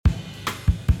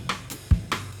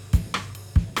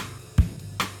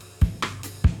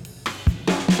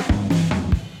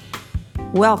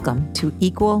Welcome to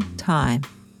Equal Time.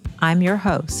 I'm your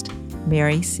host,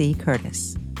 Mary C.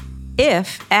 Curtis.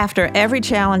 If, after every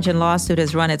challenge and lawsuit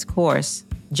has run its course,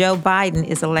 Joe Biden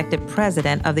is elected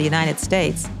president of the United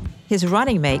States, his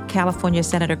running mate, California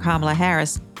Senator Kamala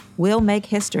Harris, will make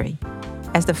history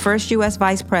as the first U.S.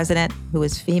 vice president who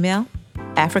is female,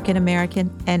 African American,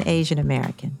 and Asian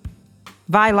American.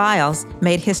 Vi Lyles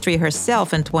made history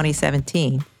herself in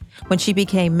 2017 when she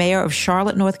became mayor of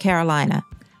Charlotte, North Carolina,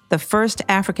 the first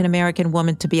African American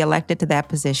woman to be elected to that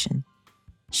position.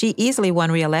 She easily won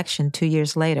re-election 2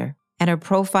 years later, and her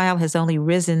profile has only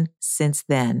risen since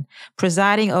then,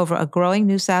 presiding over a growing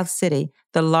New South City,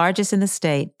 the largest in the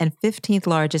state and 15th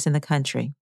largest in the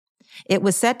country. It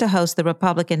was set to host the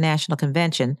Republican National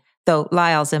Convention, though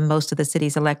Lyles and most of the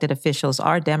city's elected officials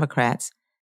are Democrats,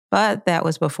 but that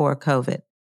was before COVID.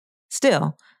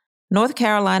 Still, North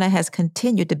Carolina has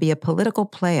continued to be a political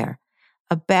player,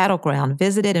 a battleground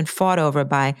visited and fought over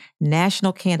by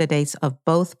national candidates of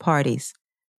both parties,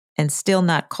 and still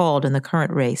not called in the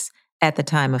current race at the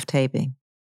time of taping.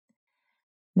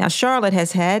 Now, Charlotte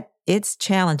has had its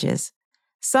challenges,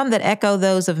 some that echo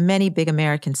those of many big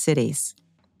American cities.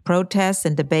 Protests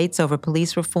and debates over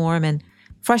police reform and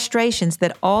frustrations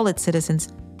that all its citizens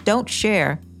don't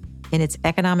share in its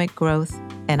economic growth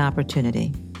and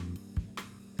opportunity.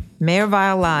 Mayor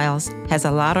Vi Lyles has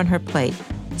a lot on her plate,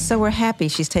 so we're happy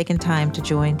she's taken time to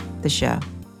join the show.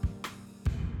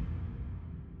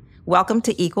 Welcome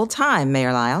to Equal Time,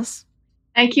 Mayor Lyles.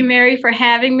 Thank you, Mary, for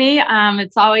having me.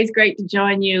 It's always great to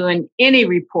join you in any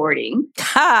reporting.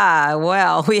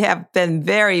 Well, we have been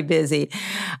very busy.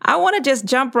 I want to just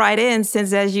jump right in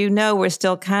since, as you know, we're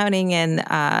still counting and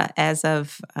as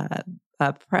of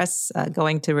press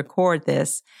going to record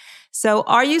this. So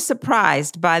are you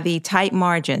surprised by the tight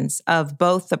margins of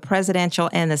both the presidential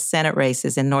and the Senate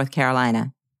races in North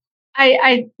Carolina?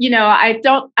 I'm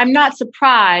not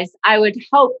surprised. I would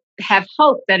have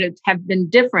hoped that it have been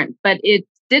different, but it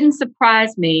didn't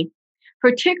surprise me,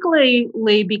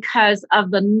 particularly because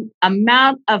of the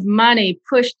amount of money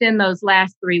pushed in those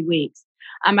last 3 weeks.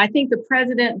 I think the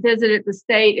president visited the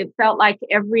state. It felt like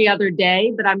every other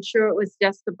day, but I'm sure it was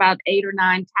just about 8 or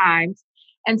 9 times.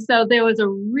 And so there was a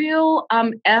real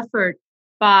effort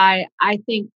by, I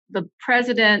think, the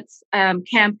president's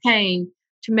campaign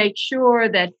to make sure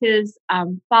that his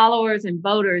followers and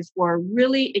voters were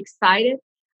really excited.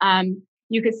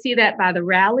 You could see that by the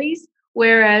rallies,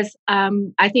 whereas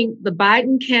I think the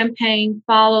Biden campaign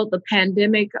followed the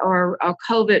pandemic or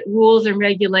COVID rules and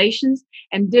regulations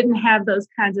and didn't have those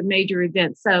kinds of major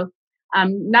events. So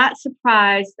I'm not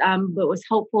surprised, but was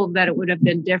hopeful that it would have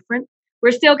been different. We're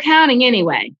still counting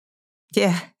anyway.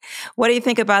 Yeah. What do you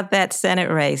think about that Senate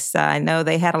race? I know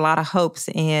they had a lot of hopes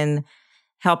in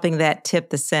helping that tip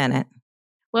the Senate.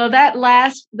 Well,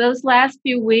 those last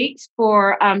few weeks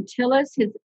for Tillis,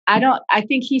 I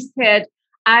think he said,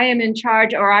 I am in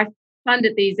charge, or I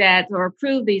funded these ads or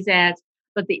approved these ads,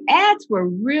 but the ads were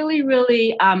really,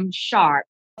 really sharp.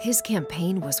 His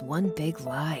campaign was one big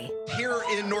lie. Here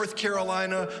in North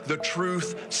Carolina, the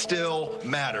truth still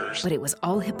matters. But it was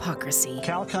all hypocrisy.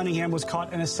 Cal Cunningham was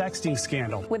caught in a sexting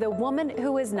scandal with a woman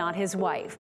who is not his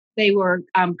wife. They were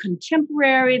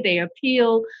contemporary. They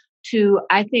appealed to,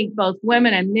 I think, both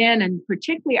women and men, and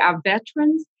particularly our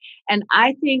veterans. And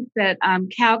I think that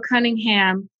Cal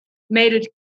Cunningham made a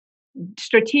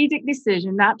strategic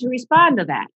decision not to respond to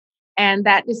that. And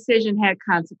that decision had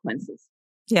consequences.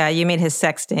 Yeah, you mean his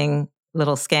sexting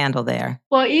little scandal there?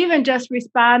 Well, even just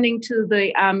responding to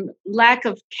the lack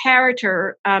of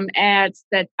character ads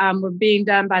that were being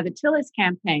done by the Tillis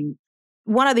campaign.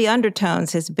 One of the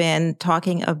undertones has been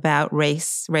talking about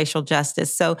racial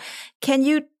justice. So can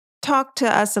you talk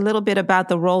to us a little bit about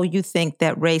the role you think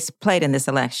that race played in this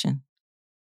election?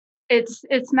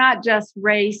 It's not just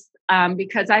race,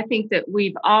 because I think that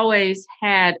we've always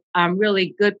had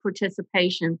really good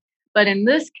participation. But in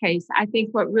this case, I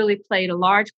think what really played a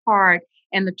large part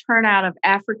in the turnout of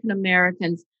African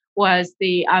Americans was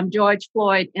the George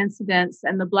Floyd incidents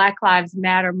and the Black Lives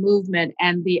Matter movement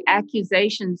and the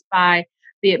accusations by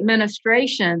the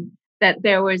administration that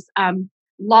there was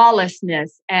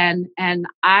lawlessness. And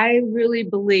I really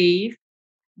believe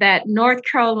that North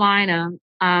Carolina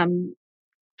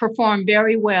performed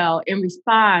very well in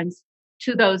response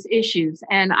to those issues.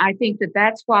 And I think that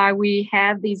that's why we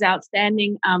have these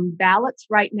outstanding ballots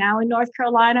right now in North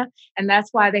Carolina. And that's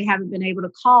why they haven't been able to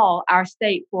call our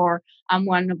state for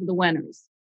one of the winners.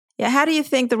 Yeah, how do you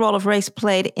think the role of race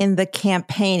played in the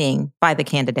campaigning by the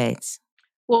candidates?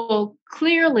 Well,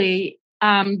 clearly,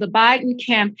 the Biden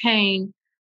campaign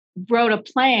wrote a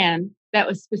plan that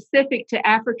was specific to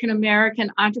African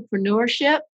American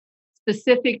entrepreneurship,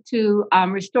 specific to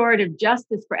restorative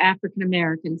justice for African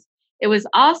Americans. It was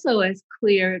also as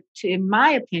clear, in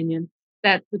my opinion,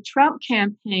 that the Trump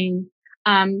campaign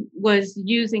was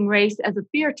using race as a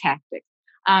fear tactic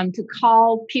to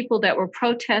call people that were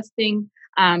protesting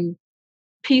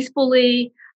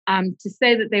peacefully, to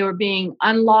say that they were being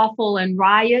unlawful in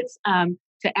riots,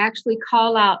 to actually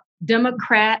call out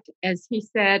Democrat, as he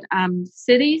said,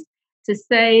 cities, to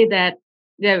say that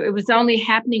it was only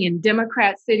happening in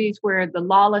Democrat cities where the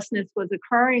lawlessness was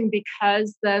occurring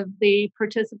because of the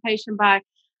participation by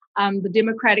the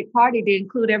Democratic Party to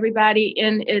include everybody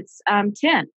in its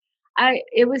tent.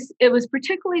 It was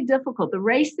particularly difficult. The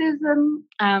racism,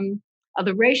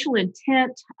 the racial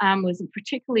intent was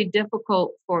particularly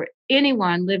difficult for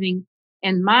anyone living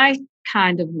in my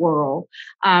kind of world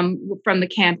from the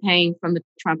campaign, from the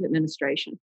Trump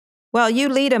administration. Well, you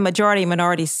lead a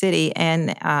majority-minority city,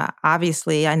 and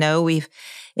obviously, I know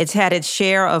it's had its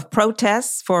share of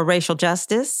protests for racial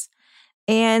justice.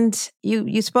 And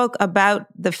you spoke about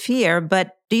the fear,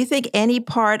 but do you think any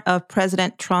part of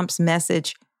President Trump's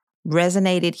message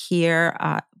resonated here?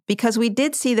 Because we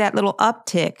did see that little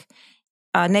uptick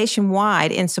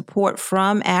nationwide in support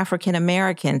from African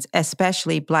Americans,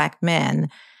 especially Black men.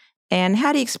 And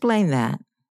how do you explain that?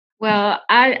 Well,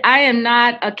 I am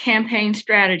not a campaign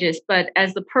strategist, but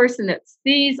as the person that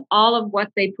sees all of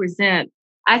what they present,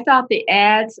 I thought the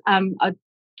ads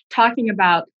talking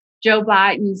about Joe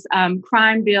Biden's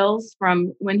crime bills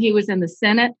from when he was in the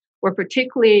Senate were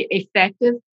particularly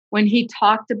effective. When he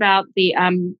talked about the,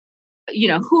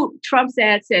 who Trump's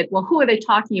ad said, well, who are they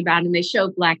talking about? And they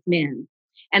showed Black men.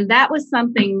 And that was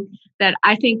something that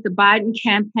I think the Biden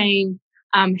campaign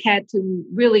had to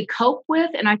really cope with.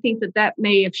 And I think that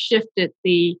may have shifted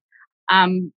the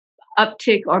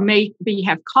uptick, or maybe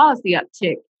have caused the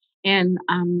uptick in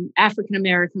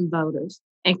African-American voters,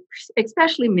 and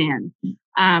especially men.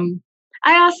 I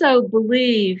also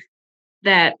believe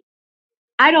that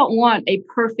I don't want a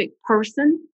perfect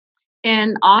person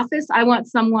in office. I want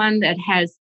someone that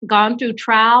has gone through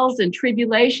trials and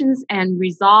tribulations and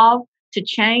resolve to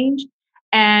change.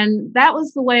 And that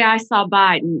was the way I saw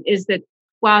Biden, is that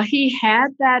while he had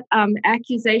that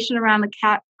accusation around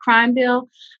the crime bill,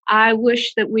 I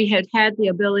wish that we had the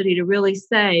ability to really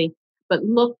say, but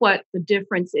look what the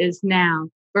difference is now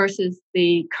versus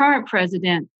the current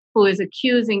president, who is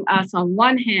accusing us on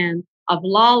one hand of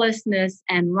lawlessness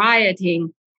and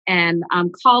rioting and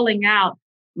calling out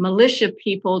militia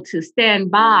people to stand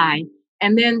by,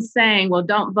 and then saying, well,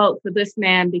 don't vote for this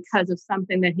man because of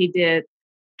something that he did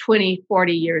 20,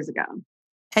 40 years ago.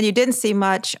 And you didn't see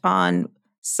much on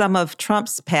some of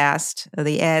Trump's past,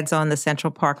 the ads on the Central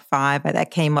Park Five,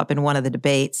 that came up in one of the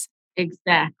debates.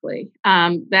 Exactly.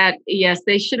 Yes,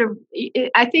 they should have.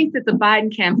 I think that the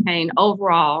Biden campaign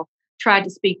overall tried to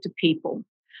speak to people.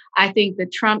 I think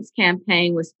that Trump's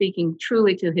campaign was speaking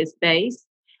truly to his base,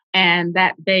 and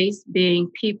that base being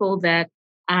people that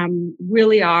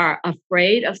really are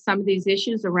afraid of some of these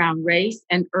issues around race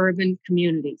and urban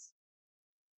communities.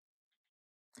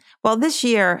 Well, this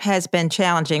year has been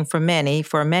challenging for many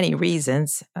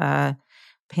reasons.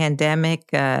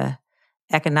 Pandemic,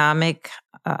 economic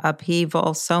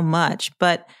upheaval, so much.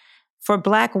 But for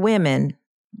Black women,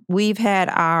 we've had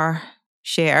our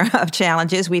share of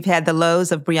challenges. We've had the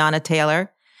lows of Breonna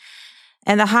Taylor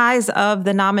and the highs of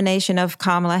the nomination of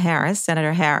Kamala Harris,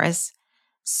 Senator Harris.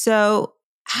 So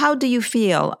how do you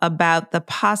feel about the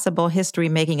possible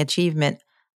history-making achievement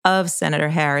of Senator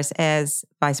Harris as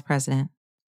vice president?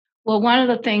 Well, one of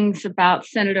the things about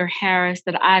Senator Harris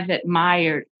that I've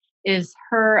admired is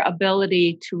her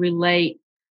ability to relate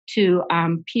to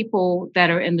people that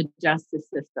are in the justice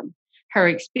system. Her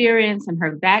experience and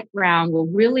her background will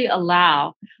really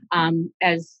allow,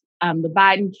 as the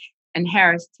Biden and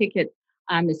Harris ticket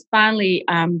is finally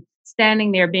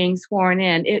standing there being sworn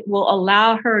in, it will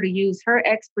allow her to use her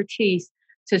expertise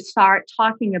to start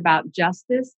talking about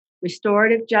justice,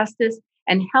 restorative justice,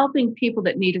 and helping people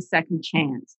that need a second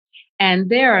chance. And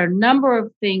there are a number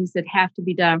of things that have to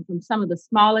be done, from some of the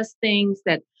smallest things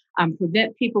that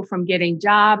prevent people from getting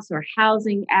jobs or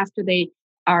housing after they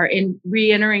are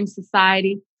re-entering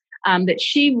society, that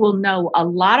she will know a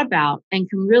lot about and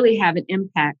can really have an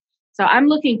impact. So I'm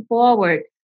looking forward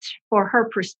for her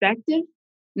perspective,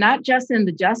 not just in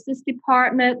the Justice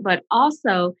Department, but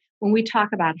also when we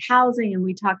talk about housing and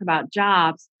we talk about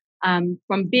jobs,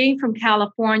 from being from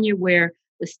California, where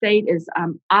the state is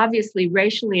obviously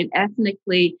racially and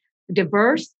ethnically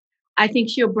diverse. I think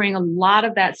she'll bring a lot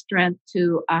of that strength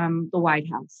to the White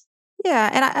House. Yeah,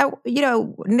 and I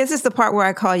this is the part where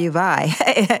I call you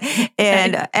Vi.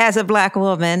 And as a Black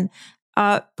woman,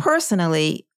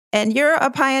 personally, And you're a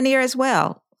pioneer as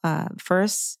well.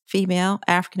 First female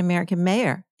African-American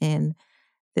mayor in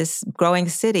this growing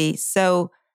city.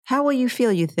 So how will you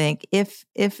feel, you think, if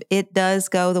it does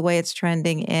go the way it's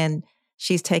trending and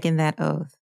she's taking that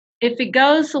oath? If it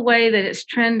goes the way that it's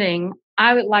trending,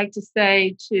 I would like to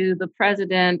say to the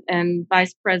president and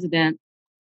vice president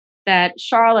that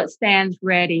Charlotte stands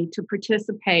ready to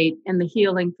participate in the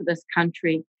healing for this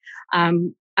country. I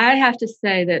have to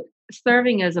say that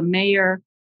serving as a mayor,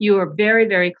 you are very,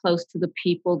 very close to the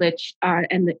people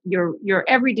your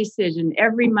every decision,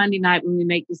 every Monday night when we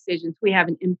make decisions, we have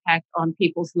an impact on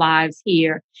people's lives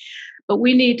here. But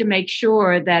we need to make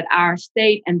sure that our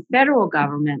state and federal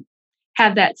government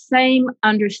have that same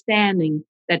understanding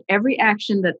that every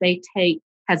action that they take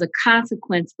has a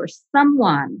consequence for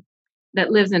someone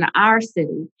that lives in our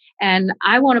city. And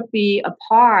I want to be a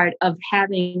part of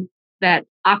having that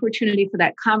opportunity for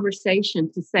that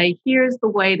conversation to say, here's the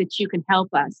way that you can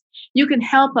help us. You can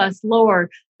help us lower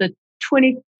the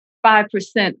 25%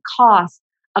 cost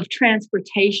of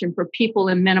transportation for people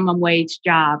in minimum wage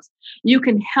jobs. You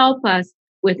can help us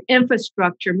with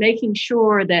infrastructure, making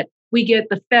sure that we get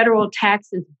the federal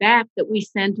taxes back that we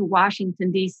send to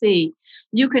Washington, D.C.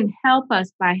 You can help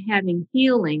us by having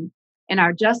healing in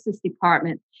our Justice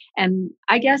Department. And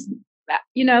I guess,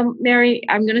 Mary,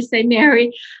 I'm going to say,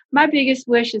 Mary, my biggest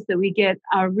wish is that we get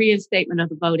a reinstatement of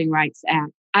the Voting Rights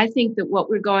Act. I think that what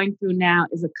we're going through now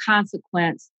is a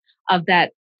consequence of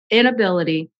that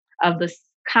inability of the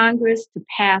Congress to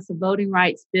pass a voting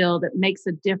rights bill that makes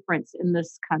a difference in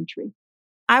this country.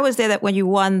 I was there that when you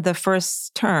won the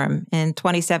first term in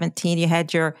 2017, you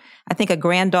had a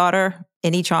granddaughter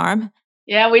in each arm.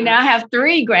 Yeah, we now have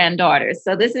 3 granddaughters.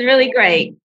 So this is really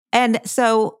great. And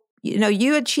so,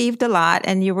 you achieved a lot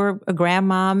and you were a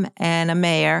grandmom and a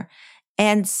mayor.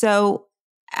 And so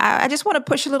I just want to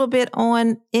push a little bit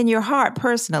on in your heart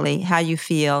personally, how you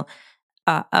feel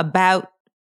about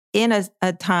in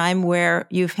a time where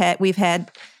we've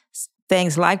had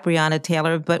things like Breonna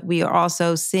Taylor, but we are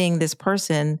also seeing this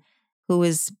person who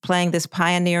is playing this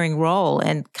pioneering role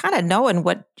and kind of knowing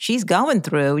what she's going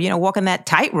through, walking that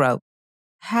tightrope.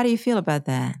 How do you feel about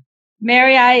that?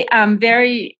 Mary, I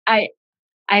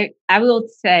will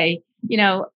say,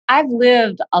 I've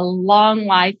lived a long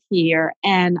life here,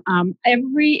 and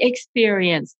every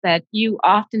experience that you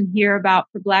often hear about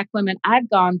for Black women, I've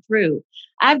gone through.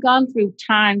 I've gone through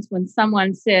times when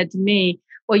someone said to me,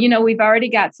 well, we've already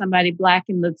got somebody Black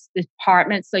in the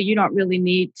department, so you don't really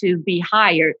need to be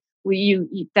hired.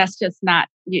 That's just not,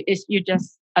 you're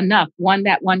just enough, one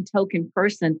token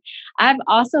person. I've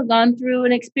also gone through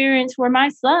an experience where my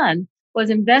son was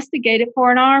investigated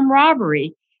for an armed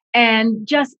robbery. And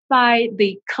just by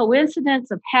the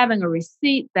coincidence of having a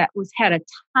receipt that had a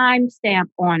time stamp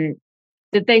on it,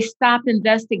 that they stopped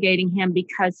investigating him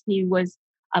because he was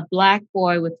a Black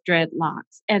boy with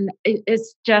dreadlocks. And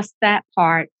it's just that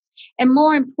part. And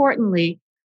more importantly,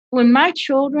 when my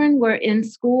children were in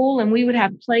school and we would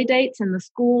have play dates in the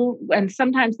school, and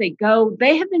sometimes they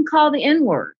have been called the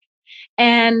N-word.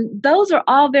 And those are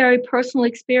all very personal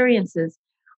experiences.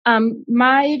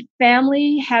 My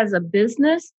family has a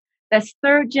business that's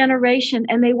 3rd generation,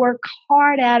 and they work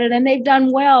hard at it, and they've done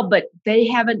well, but they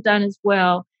haven't done as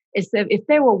well as if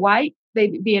they were white,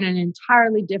 they'd be in an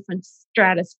entirely different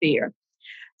stratosphere.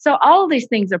 So all of these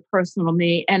things are personal to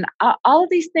me, and all of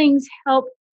these things help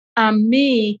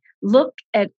me look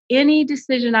at any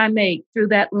decision I make through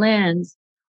that lens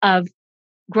of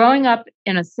growing up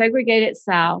in a segregated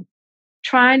South,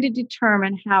 trying to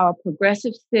determine how a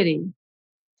progressive city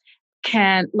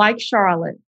can, like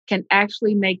Charlotte, can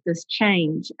actually make this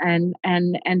change and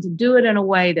to do it in a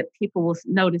way that people will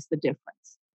notice the difference.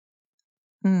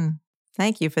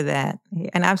 Thank you for that.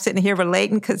 And I'm sitting here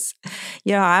relating because,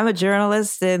 I'm a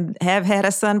journalist and have had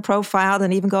a son profiled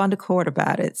and even gone to court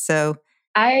about it. So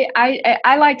I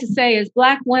like to say, as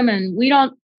Black women, we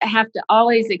don't have to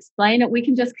always explain it. We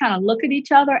can just kind of look at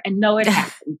each other and know it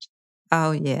happened.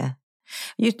 Oh, yeah.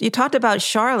 You talked about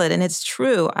Charlotte, and it's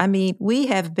true. I mean, we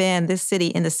have been this city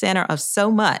in the center of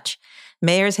so much.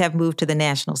 Mayors have moved to the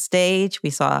national stage. We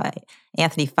saw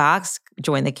Anthony Foxx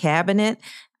join the cabinet,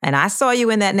 and I saw you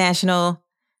in that national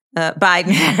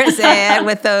Biden-Harris ad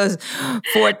with those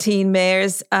 14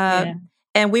 mayors.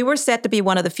 And we were set to be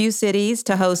one of the few cities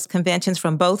to host conventions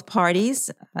from both parties.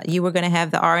 You were going to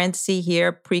have the RNC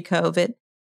here pre-COVID.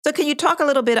 So can you talk a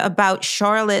little bit about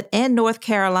Charlotte and North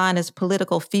Carolina's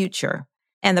political future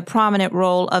and the prominent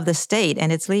role of the state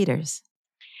and its leaders?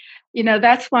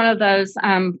 That's one of those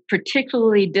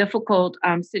particularly difficult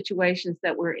situations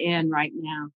that we're in right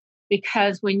now.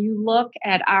 because when you look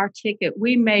at our ticket,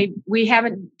 we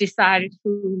haven't decided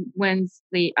who wins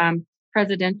the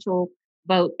presidential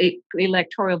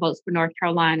electoral votes for North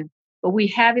Carolina, but we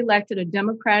have elected a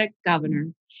Democratic governor,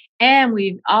 and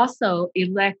we've also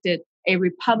elected a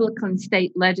Republican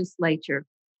state legislature.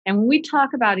 And when we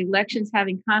talk about elections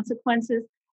having consequences,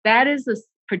 that is a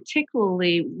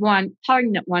particularly one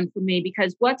poignant one for me,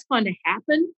 because what's going to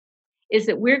happen is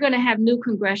that we're going to have new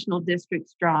congressional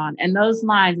districts drawn, and those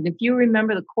lines. And if you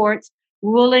remember the court's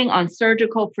ruling on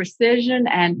surgical precision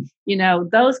and,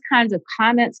 those kinds of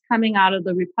comments coming out of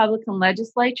the Republican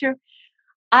legislature,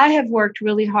 I have worked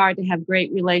really hard to have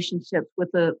great relationships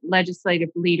with the legislative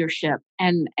leadership.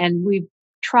 And we've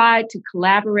tried to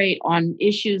collaborate on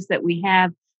issues that we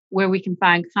have where we can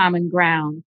find common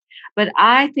ground. But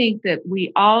I think that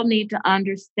we all need to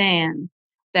understand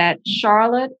that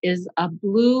Charlotte is a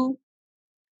blue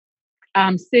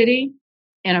city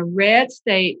in a red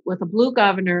state with a blue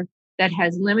governor that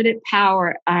has limited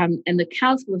power in the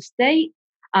Council of State,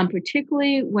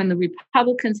 particularly when the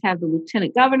Republicans have the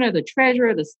lieutenant governor, the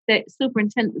treasurer, the state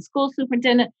superintendent, the school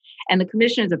superintendent, and the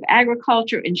commissioners of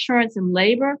agriculture, insurance, and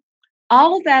labor.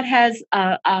 All of that has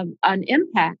an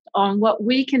impact on what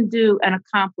we can do and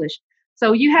accomplish.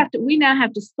 So we now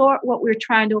have to sort what we're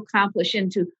trying to accomplish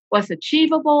into what's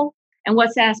achievable and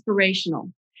what's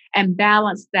aspirational, and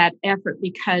balance that effort,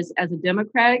 because as a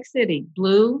Democratic city,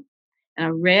 blue and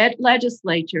a red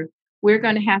legislature, we're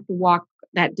going to have to walk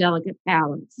that delicate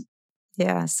balance.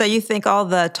 Yeah. So you think all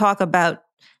the talk about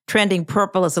trending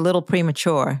purple is a little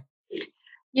premature?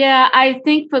 Yeah, I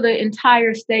think for the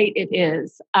entire state it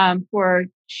is. For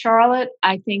Charlotte,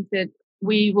 I think that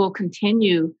we will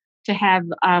continue to have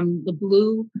the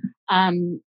blue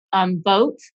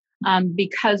votes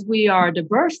because we are a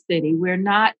diverse city. We're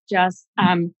not just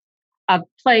a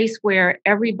place where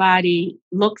everybody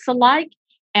looks alike.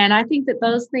 And I think that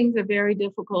those things are very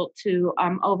difficult to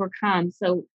overcome.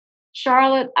 So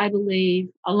Charlotte, I believe,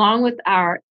 along with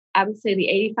I would say the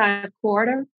 85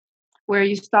 corridor, where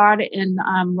you start in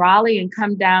Raleigh and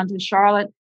come down to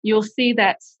Charlotte, you'll see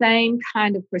that same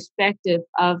kind of perspective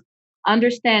of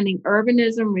understanding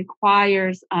urbanism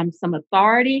requires some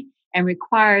authority and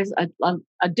requires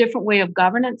a different way of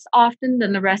governance often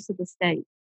than the rest of the state.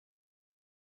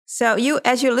 So you,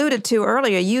 as you alluded to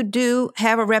earlier, you do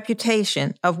have a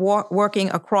reputation of working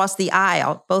across the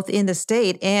aisle, both in the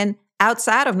state and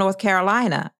outside of North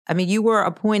Carolina. I mean, you were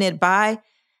appointed by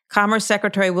Commerce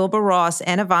Secretary Wilbur Ross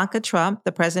and Ivanka Trump,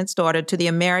 the president's daughter, to the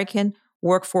American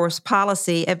Workforce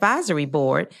Policy Advisory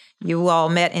Board. You all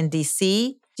met in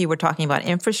D.C. You were talking about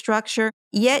infrastructure.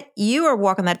 Yet you are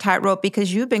walking that tightrope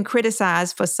because you've been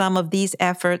criticized for some of these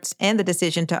efforts and the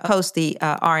decision to host the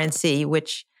RNC,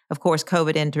 which, of course,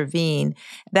 COVID intervened.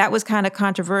 That was kind of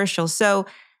controversial. So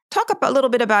talk a little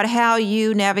bit about how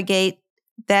you navigate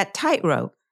that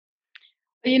tightrope.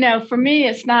 For me,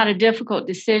 it's not a difficult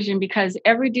decision, because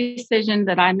every decision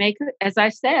that I make, as I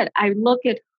said, I look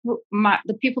at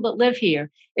the people that live here.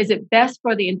 Is it best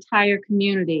for the entire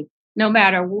community, no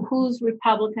matter who's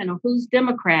Republican or who's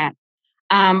Democrat,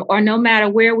 or no matter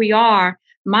where we are?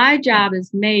 My job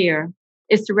as mayor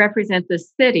is to represent the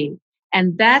city.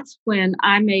 And that's when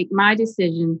I make my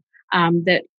decision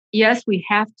that, yes, we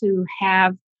have to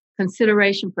have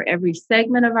consideration for every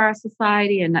segment of our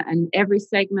society and every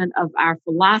segment of our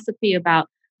philosophy about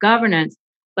governance.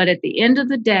 But at the end of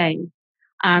the day,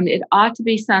 it ought to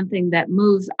be something that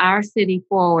moves our city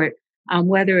forward,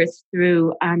 whether it's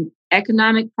through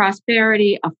economic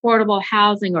prosperity, affordable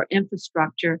housing, or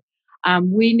infrastructure.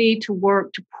 We need to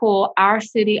work to pull our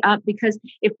city up, because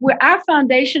if our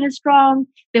foundation is strong,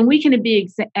 then we can be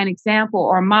an example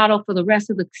or a model for the rest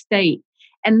of the state.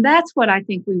 And that's what I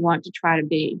think we want to try to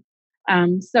be.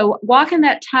 So walking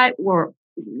that tightrope,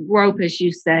 as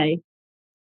you say,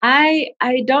 I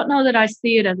don't know that I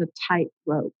see it as a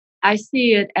tightrope. I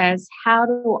see it as, how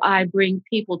do I bring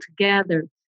people together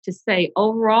to say,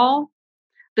 overall,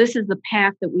 this is the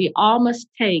path that we all must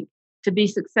take to be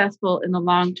successful in the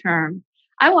long term.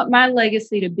 I want my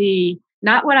legacy to be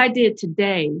not what I did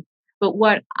today, but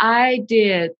what I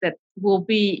did that will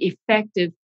be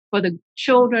effective for the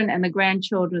children and the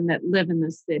grandchildren that live in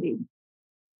this city.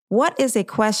 What is a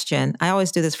question, I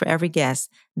always do this for every guest,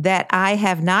 that I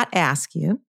have not asked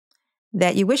you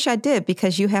that you wish I did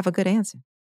because you have a good answer?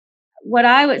 What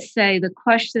I would say, the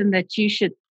question that you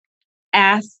should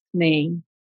ask me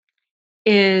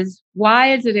is,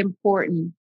 why is it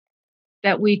important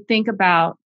that we think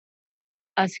about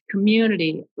a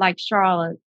community like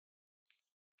Charlotte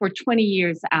for 20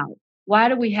 years out? Why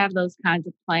do we have those kinds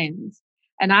of plans?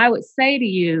 And I would say to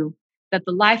you that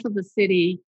the life of the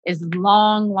city is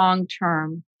long, long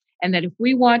term. And that if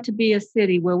we want to be a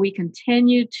city where we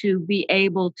continue to be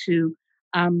able to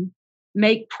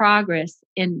make progress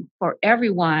for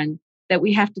everyone, that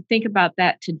we have to think about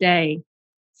that today.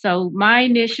 So my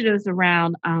initiatives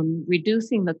around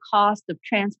reducing the cost of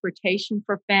transportation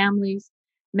for families,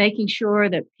 making sure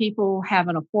that people have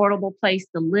an affordable place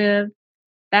to live,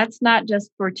 that's not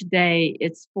just for today,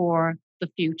 it's for the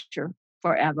future,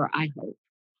 forever, I hope.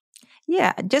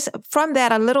 Yeah, just from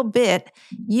that a little bit,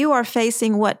 you are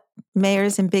facing what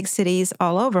mayors in big cities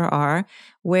all over are,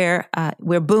 where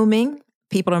we're booming.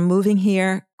 People are moving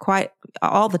here quite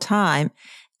all the time.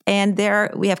 And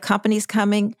we have companies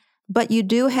coming, but you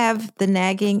do have the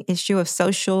nagging issue of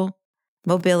social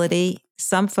mobility,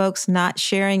 some folks not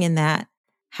sharing in that,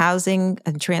 housing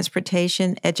and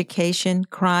transportation, education,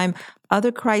 crime,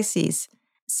 other crises.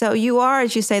 So you are,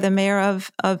 as you say, the mayor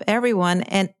of everyone,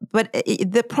 but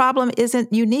the problem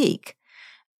isn't unique.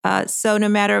 So no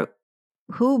matter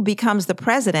who becomes the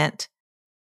president,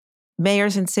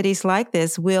 mayors in cities like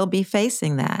this will be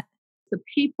facing that. The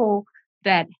people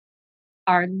that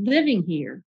are living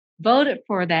here voted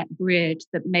for that bridge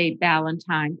that made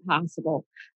Ballantyne possible.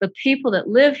 The people that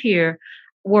live here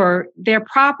their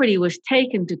property was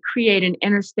taken to create an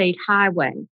interstate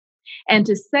highway. And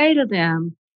to say to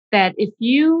them that if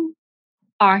you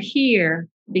are here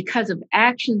because of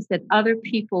actions that other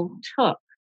people took,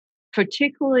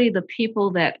 particularly the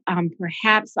people that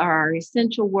perhaps are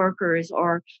essential workers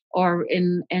or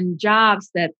in jobs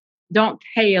that don't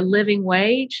pay a living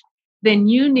wage, then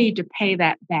you need to pay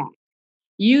that back.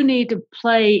 You need to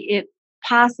play it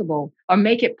possible or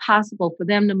make it possible for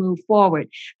them to move forward.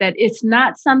 That it's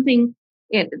not something,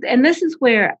 and this is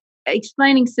where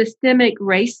explaining systemic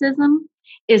racism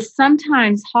is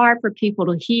sometimes hard for people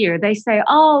to hear. They say,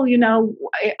 oh,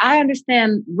 I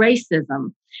understand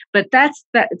racism, but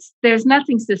there's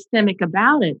nothing systemic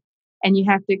about it. And you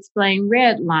have to explain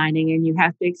redlining, and you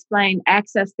have to explain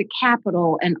access to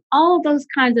capital and all of those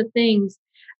kinds of things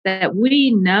that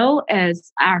we know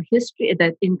as our history,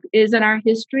 is in our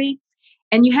history.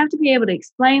 And you have to be able to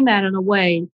explain that in a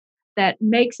way that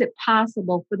makes it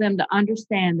possible for them to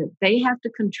understand that they have to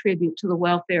contribute to the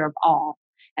welfare of all.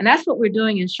 And that's what we're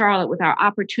doing in Charlotte with our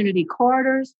opportunity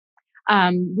corridors.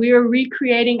 We're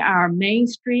recreating our main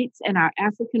streets and our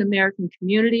African-American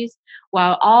communities,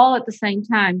 while all at the same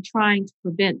time trying to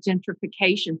prevent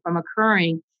gentrification from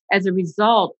occurring as a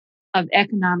result of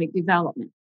economic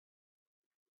development.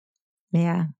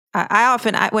 Yeah. I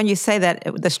often, when you say that,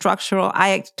 the structural,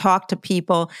 I talk to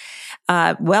people,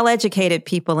 well-educated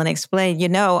people, and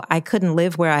explain, I couldn't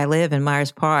live where I live in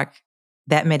Myers Park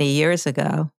that many years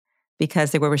ago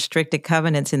because there were restricted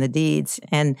covenants in the deeds.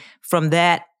 And from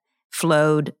that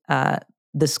flowed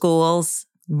the schools,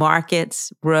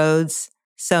 markets, roads,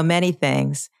 so many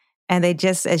things. And they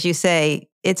just, as you say,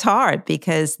 it's hard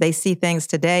because they see things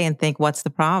today and think, what's the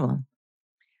problem?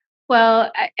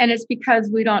 Well, and it's because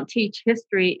we don't teach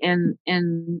history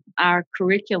in our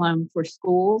curriculum for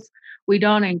schools. We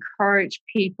don't encourage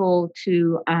people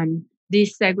to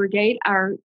desegregate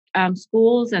our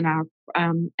schools and our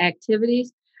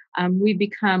activities. We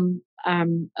become,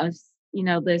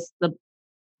 the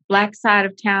Black side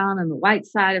of town and the white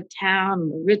side of town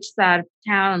and the rich side of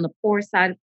town and the poor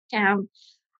side of town.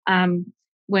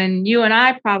 When you and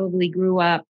I probably grew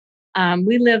up,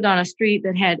 we lived on a street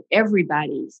that had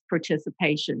everybody's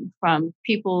participation, from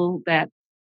people that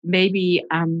maybe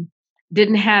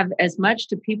didn't have as much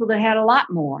to people that had a lot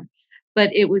more.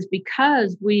 But it was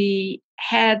because we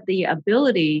had the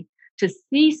ability to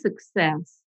see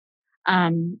success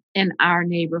in our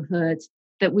neighborhoods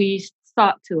that we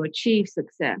sought to achieve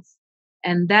success.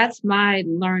 And that's my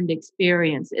learned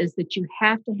experience, is that you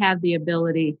have to have the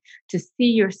ability to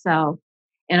see yourself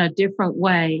in a different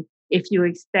way if you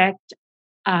expect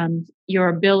your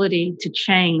ability to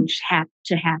change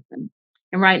to happen.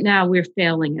 And right now we're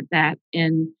failing at that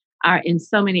in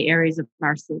so many areas of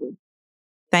our city.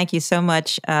 Thank you so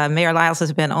much. Mayor Lyles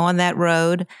has been on that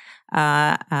road.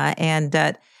 And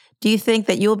do you think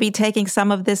that you'll be taking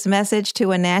some of this message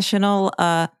to a national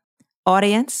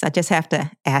audience? I just have to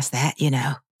ask that,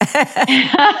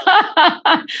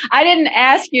 I didn't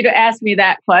ask you to ask me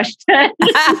that question.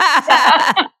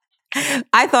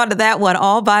 I thought of that one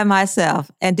all by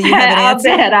myself. And do you have an answer?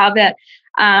 I'll bet.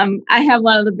 I have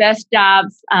one of the best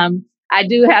jobs. I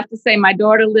do have to say, my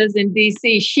daughter lives in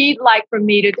D.C. She'd like for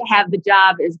me to have the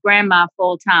job as grandma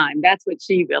full time. That's what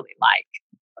she really liked.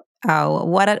 Oh,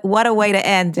 what a way to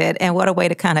end it, and what a way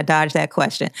to kind of dodge that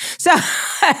question. So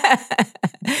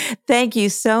thank you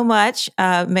so much,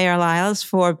 Mayor Lyles,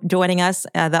 for joining us,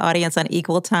 the audience, on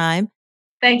Equal Time.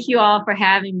 Thank you all for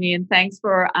having me, and thanks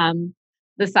for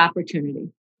this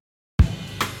opportunity.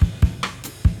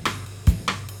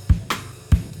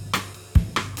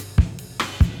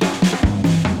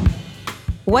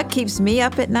 What keeps me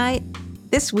up at night?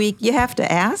 This week, you have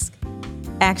to ask?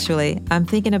 Actually, I'm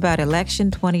thinking about election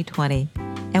 2020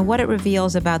 and what it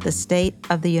reveals about the state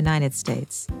of the United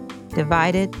States,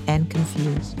 divided and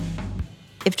confused.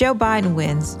 If Joe Biden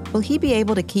wins, will he be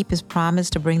able to keep his promise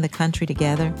to bring the country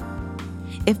together?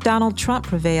 If Donald Trump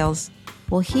prevails,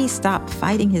 will he stop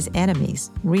fighting his enemies,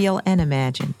 real and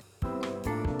imagined?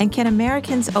 And can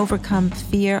Americans overcome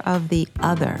fear of the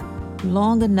other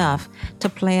long enough to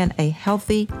plan a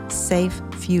healthy, safe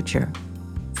future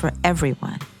for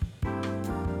everyone?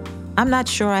 I'm not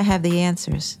sure I have the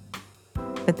answers,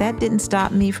 but that didn't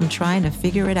stop me from trying to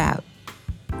figure it out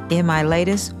in my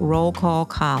latest roll call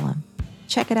column.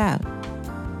 Check it out.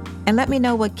 And let me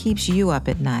know what keeps you up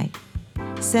at night.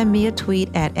 Send me a tweet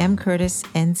at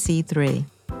mcurtisnc3.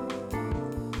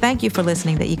 Thank you for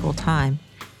listening to Equal Time.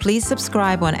 Please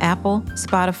subscribe on Apple,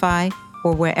 Spotify,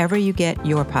 or wherever you get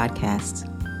your podcasts.